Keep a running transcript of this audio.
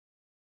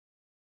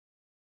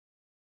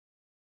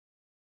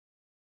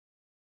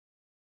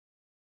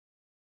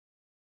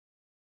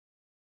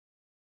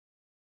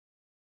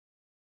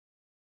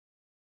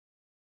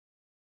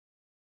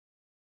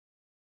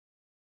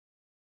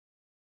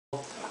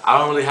I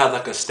don't really have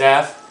like a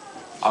staff.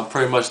 I'm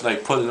pretty much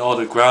like putting all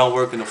the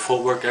groundwork and the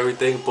footwork,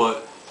 everything.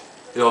 But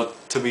you know,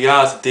 to be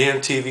honest, the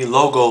DMTV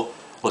logo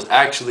was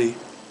actually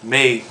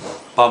made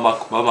by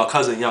my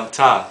cousin Young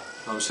Ty. You know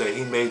what I'm saying?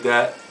 He made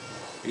that.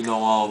 You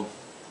know,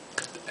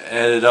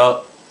 edited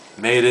up,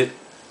 made it.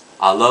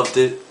 I loved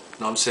it. You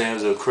know what I'm saying? It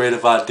was a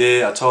creative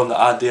idea. I told him the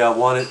idea I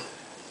wanted.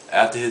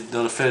 After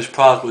the finished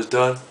product was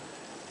done,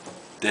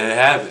 there you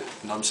have it.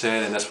 You know what I'm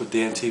saying? And that's what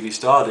DMTV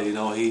started. You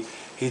know, he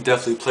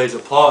definitely plays a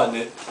part in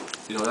it.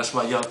 You know, that's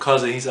my young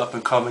cousin. He's up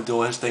and coming,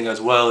 doing his thing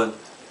as well. And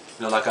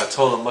you know, like I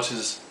told him, much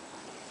as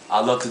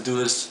I love to do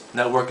this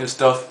networking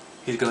stuff,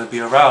 he's gonna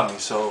be around me.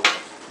 So,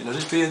 you know,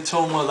 just be in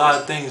tune with a lot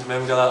of things,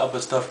 man. We got a lot of other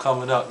stuff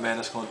coming up, man.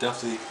 That's gonna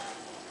definitely,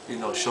 you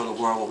know, show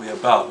the world what we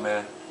about,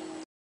 man.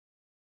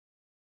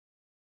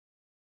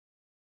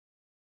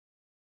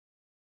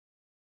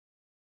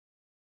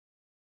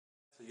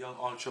 For young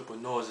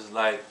entrepreneurs, is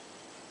like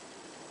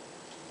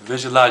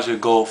visualize your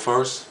goal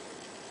first,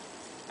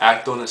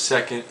 act on it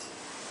second,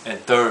 and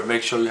third,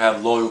 make sure you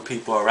have loyal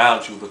people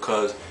around you,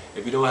 because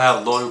if you don't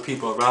have loyal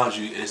people around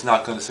you, it's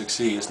not going to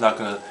succeed. It's not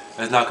going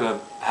to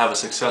have a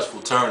successful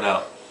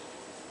turnout.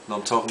 You know what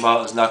I'm talking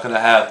about? It's not going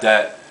to have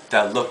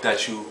that look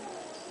that you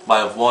might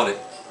have wanted,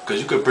 because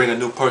you could bring a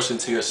new person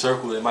to your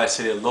circle. They might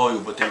say they're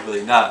loyal, but they're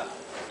really not.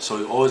 So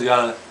you always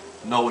got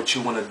to know what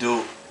you want to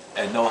do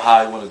and know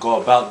how you want to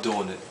go about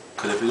doing it.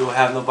 Because if you don't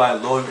have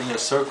nobody loyal in your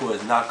circle,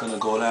 it's not going to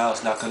go down.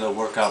 It's not going to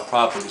work out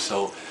properly.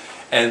 So,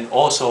 and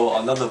also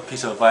another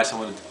piece of advice I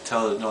want to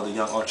tell the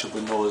young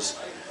entrepreneurs: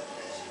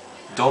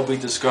 don't be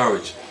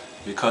discouraged.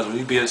 Because when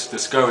you be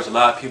discouraged, a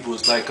lot of people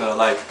is like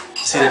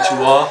see that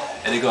you are,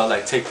 and they're gonna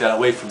like take that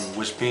away from you,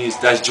 which means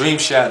that's dream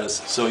shatters.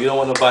 So you don't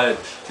want nobody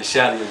to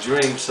shatter your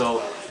dream.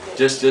 So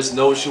just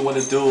know what you want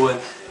to do,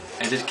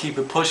 and just keep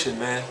it pushing,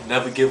 man.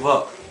 Never give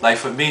up. Like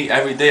for me,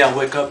 every day I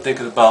wake up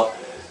thinking about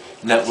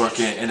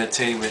networking,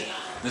 entertainment.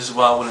 This is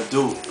what I want to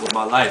do with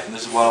my life, and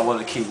this is why I want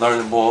to keep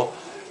learning more.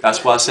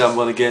 That's why I say I'm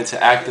going to get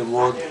into acting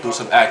more, do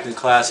some acting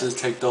classes,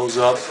 take those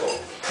up,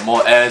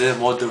 more editing,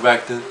 more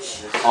directing.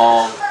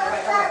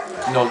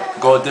 You know,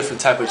 go to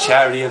different type of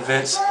charity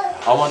events.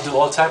 I want to do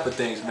all type of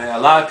things, man. A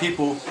lot of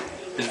people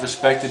is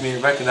respecting me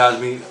and recognize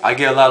me. I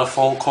get a lot of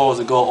phone calls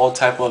to go to all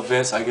type of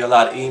events. I get a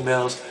lot of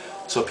emails.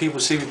 So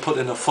people see me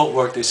putting in the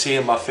footwork. They see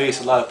in my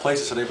face a lot of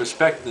places, so they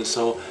respect it.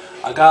 So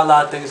I got a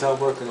lot of things I'm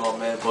working on,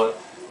 man. But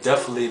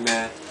definitely,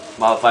 man,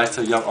 my advice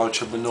to young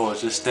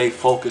entrepreneurs: just stay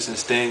focused and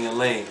stay in your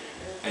lane,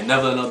 and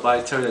never let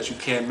nobody tell you that you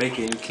can't make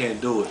it and you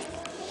can't do it.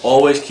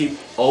 Always keep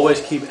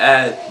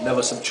add,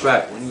 never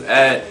subtract. When you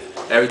add,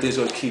 everything's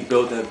gonna keep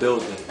building and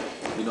building.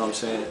 You know what I'm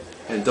saying?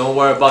 And don't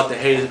worry about the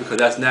haters, because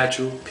that's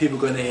natural. People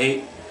are gonna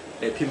hate,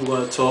 and people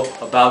are gonna talk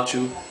about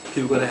you.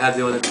 People are gonna have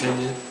their own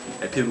opinion,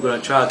 and people are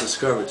gonna try to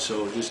discourage.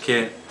 So you just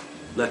can't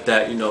let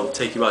that, you know,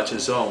 take you out your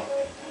zone.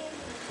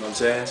 You know what I'm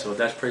saying? So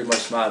that's pretty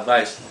much my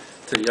advice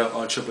to young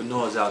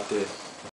entrepreneurs out there.